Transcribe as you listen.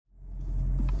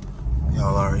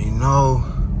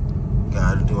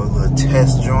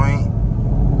test joint.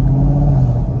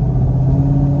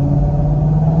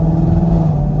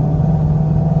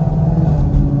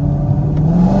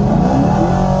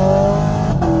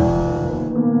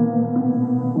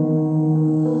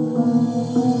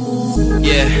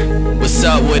 What's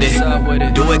up with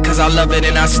it? Do it cause I love it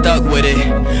and I stuck with it.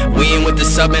 We ain't with the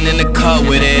subbing in the cut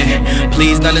with it.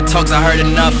 Please none of the talks, I heard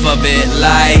enough of it.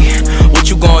 Like, what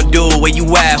you gonna do? Where you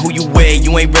at? Who you with?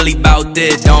 You ain't really bout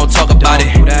this, don't talk about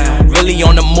it. Really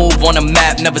on the move, on the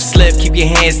map, never slip. Keep your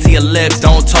hands to your lips,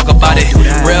 don't talk about it.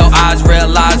 Real eyes, real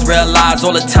lives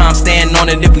all the time. Stand on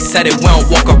it, if we said it, we don't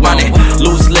walk around it.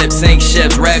 Loose lips, sink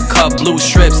ships, red cup, blue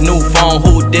strips, new phone,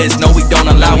 who this? No, we don't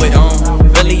allow it.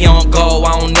 Really on go,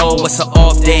 I don't know what's an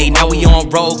off day. Now we on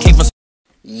road, came from.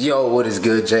 Yo, what is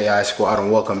good, JI Squad,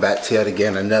 and welcome back to yet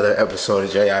again another episode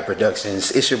of JI Productions.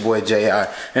 It's your boy JI,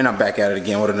 and I'm back at it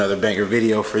again with another banger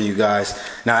video for you guys.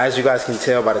 Now, as you guys can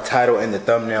tell by the title and the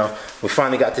thumbnail, we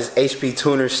finally got this HP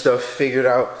tuner stuff figured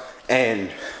out. And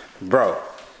bro,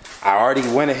 I already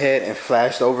went ahead and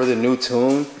flashed over the new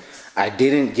tune. I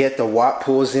didn't get the watt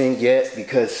pulls in yet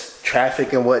because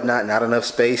traffic and whatnot, not enough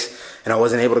space, and I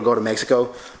wasn't able to go to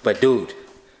Mexico. But dude,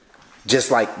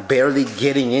 just like barely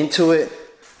getting into it,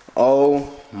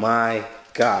 oh my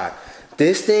god,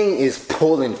 this thing is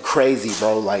pulling crazy,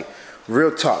 bro. Like,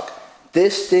 real talk,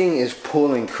 this thing is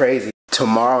pulling crazy.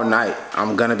 Tomorrow night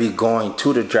I'm gonna be going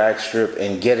to the drag strip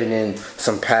and getting in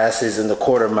some passes in the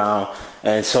quarter mile,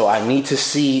 and so I need to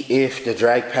see if the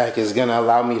drag pack is gonna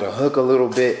allow me to hook a little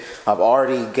bit. I've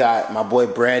already got my boy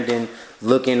Brandon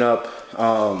looking up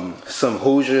some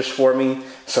Hoosiers for me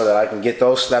so that I can get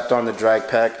those slapped on the drag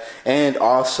pack, and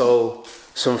also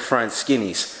some front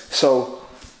skinnies. So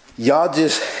y'all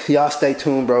stay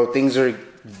tuned, bro. Things are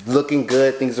looking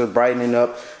good, things are brightening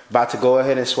up. About to go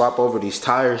ahead and swap over these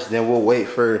tires, then we'll wait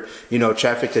for, you know,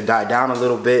 traffic to die down a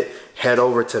little bit, head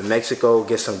over to Mexico,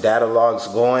 get some data logs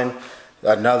going,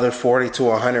 another 40 to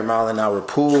 100 mile an hour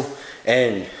pool,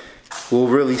 and we'll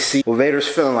really see what Vader's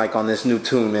feeling like on this new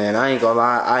tune, man. I ain't gonna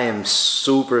lie, I am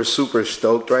super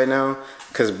stoked right now,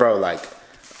 cause bro, like,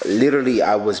 literally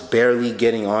I was barely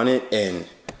getting on it, and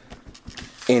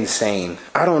insane.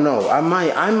 I don't know, I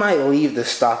might leave the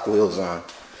stock wheels on,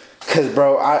 cause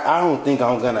bro, I don't think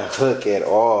I'm gonna hook at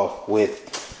all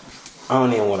with, I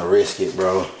don't even want to risk it,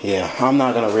 bro. Yeah, I'm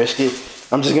not gonna risk it.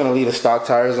 I'm just gonna leave the stock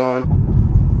tires on.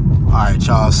 Alright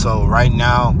y'all, so right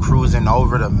now I'm cruising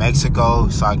over to Mexico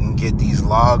so I can get these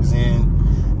logs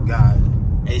in. Got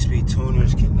HP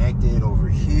tuners connected over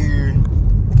here. I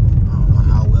don't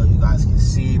know how well you guys can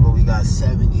see, but we got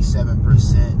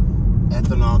 77%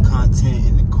 ethanol content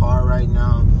in the car right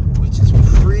now, which is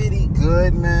pretty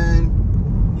good, man.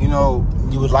 You know,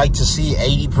 you would like to see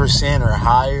 80% or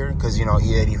higher because, you know,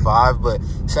 E85, but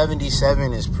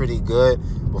 77 is pretty good.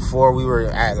 Before we were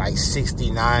at like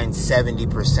 69,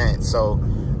 70%. So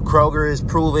Kroger is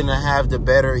proven to have the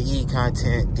better E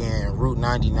content than Route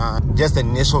 99. Just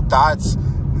initial thoughts,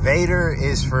 Vader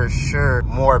is for sure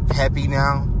more peppy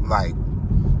now. Like,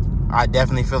 I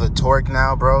definitely feel the torque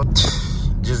now, bro.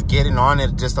 Just getting on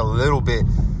it just a little bit,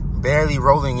 barely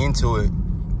rolling into it,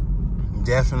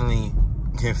 definitely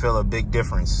can feel a big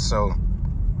difference. So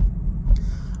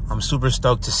I'm super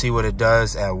stoked to see what it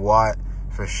does at watt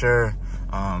for sure.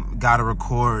 Gotta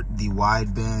record the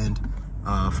wideband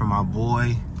for my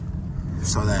boy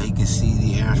so that he can see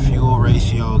the air fuel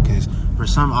ratio, because for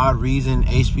some odd reason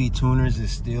HP tuners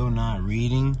is still not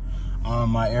reading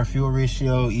my air fuel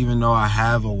ratio, even though I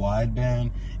have a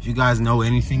wideband. If you guys know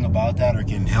anything about that or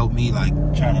can help me like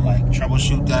try to like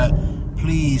troubleshoot that,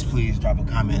 please drop a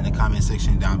comment in the comment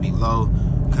section down below,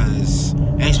 because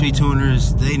HP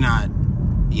tuners, they not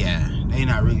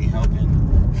really helping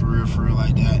for real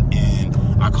like that. And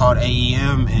I called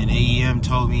AEM, and AEM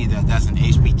told me that that's an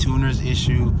HP tuners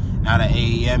issue, not an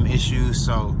AEM issue,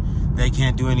 so they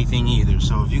can't do anything either.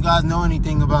 So if you guys know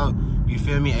anything about, you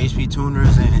feel me, HP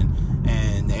tuners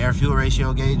and the air fuel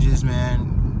ratio gauges,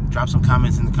 man, drop some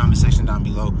comments in the comment section down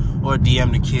below, or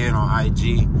DM the kid on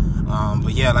IG.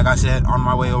 But yeah, like I said, on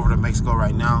my way over to Mexico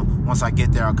right now. Once I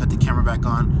get there, I'll cut the camera back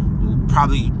on. We'll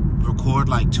probably record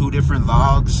like 2 different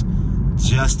logs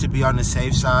just to be on the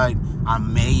safe side. I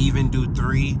may even do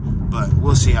 3, but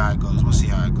we'll see how it goes.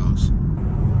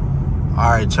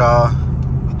 All right, y'all,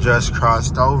 we just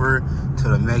crossed over to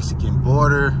the Mexican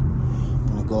border. I'm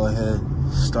gonna go ahead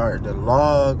and start the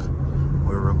log.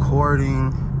 We're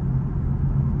recording.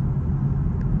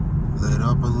 Lit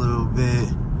up a little bit.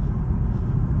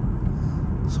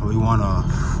 So we want a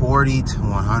 40 to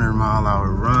 100 mile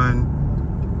hour run.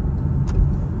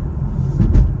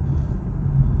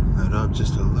 Lit up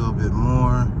just a little bit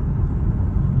more.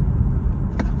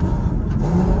 That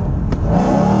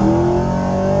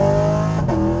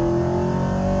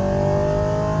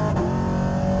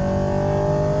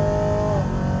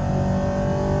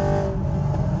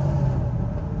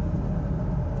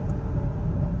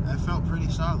felt pretty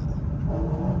solid.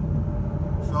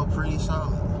 Felt pretty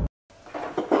solid.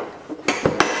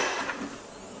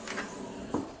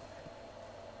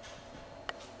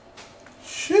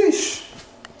 Sheesh.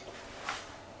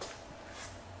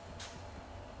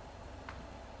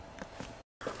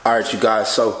 Alright, you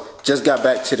guys, so just got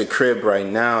back to the crib right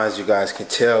now. As you guys can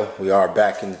tell, we are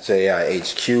back in the JI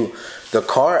HQ. The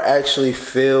car actually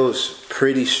feels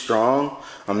pretty strong,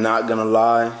 I'm not gonna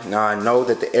lie. Now I know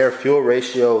that the air fuel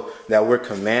ratio that we're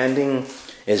commanding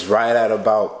is right at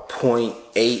about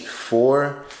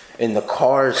 0.84, and the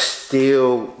car is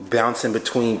still bouncing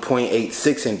between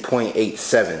 0.86 and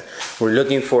 0.87. We're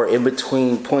looking for in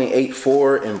between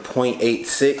 0.84 and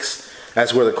 0.86.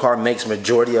 That's where the car makes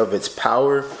majority of its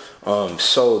power.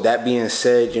 So that being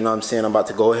said, you know what I'm saying, I'm about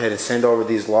to go ahead and send over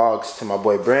these logs to my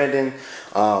boy Brandon,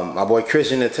 my boy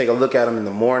Christian, to take a look at them in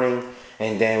the morning,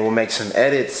 and then we'll make some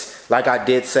edits. Like I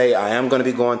did say, I am going to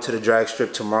be going to the drag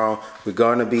strip tomorrow. We're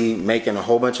going to be making a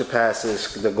whole bunch of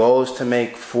passes. The goal is to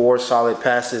make 4 solid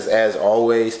passes as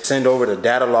always. Send over the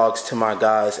data logs to my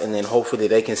guys, and then hopefully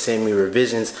they can send me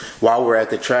revisions while we're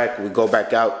at the track. We go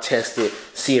back out, test it,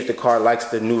 see if the car likes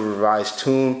the new revised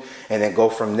tune, and then go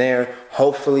from there.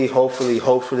 Hopefully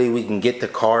we can get the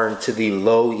car into the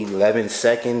low 11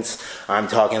 seconds. I'm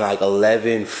talking like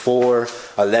 11.4,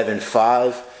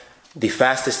 11.5. The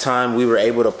fastest time we were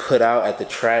able to put out at the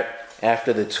track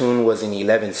after the tune was in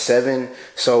 11.7.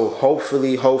 So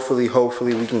hopefully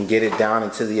we can get it down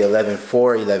into the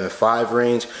 11.4, 11.5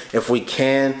 range. If we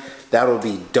can, that'll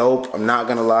be dope. I'm not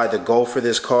gonna lie, the goal for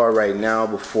this car right now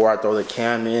before I throw the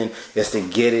cam in is to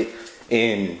get it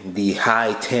in the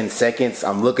high 10 seconds.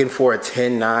 I'm looking for a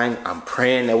 10.9. I'm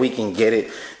praying that we can get it.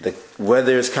 The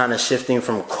weather is kind of shifting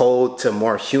from cold to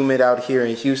more humid out here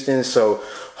in Houston, so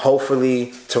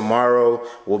hopefully tomorrow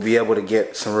we'll be able to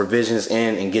get some revisions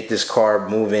in and get this car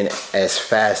moving as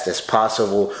fast as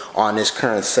possible on this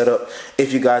current setup.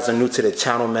 If you guys are new to the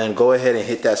channel, man, go ahead and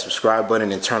hit that subscribe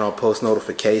button and turn on post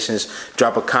notifications.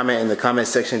 Drop a comment in the comment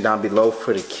section down below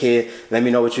for the kid. Let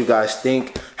me know what you guys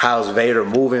think. How's Vader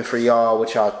moving for y'all?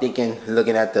 What y'all thinking?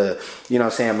 Looking at the, you know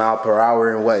what I'm saying, mile per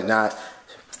hour and whatnot.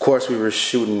 Of course, we were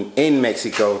shooting in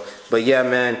Mexico. But yeah,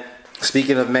 man,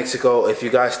 speaking of Mexico, if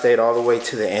you guys stayed all the way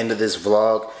to the end of this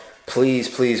vlog, please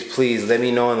let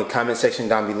me know in the comment section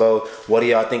down below, what do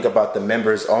y'all think about the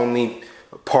members only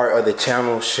part of the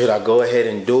channel? Should I go ahead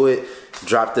and do it?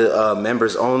 Drop the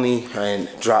members only and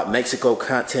drop Mexico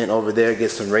content over there, get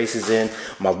some races in.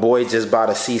 My boy just bought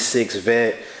a C6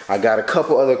 Vet. I got a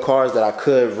couple other cars that I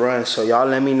could run, so y'all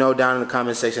let me know down in the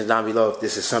comment section down below if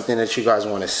this is something that you guys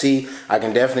want to see. I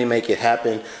can definitely make it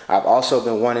happen. I've also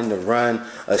been wanting to run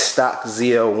a stock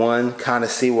ZL1, kind of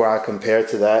see where I compare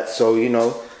to that. So, you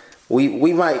know,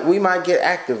 we might get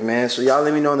active, man. So y'all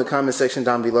let me know in the comment section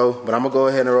down below. But I'm gonna go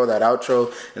ahead and roll that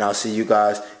outro, and I'll see you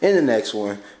guys in the next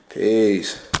one.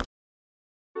 Peace.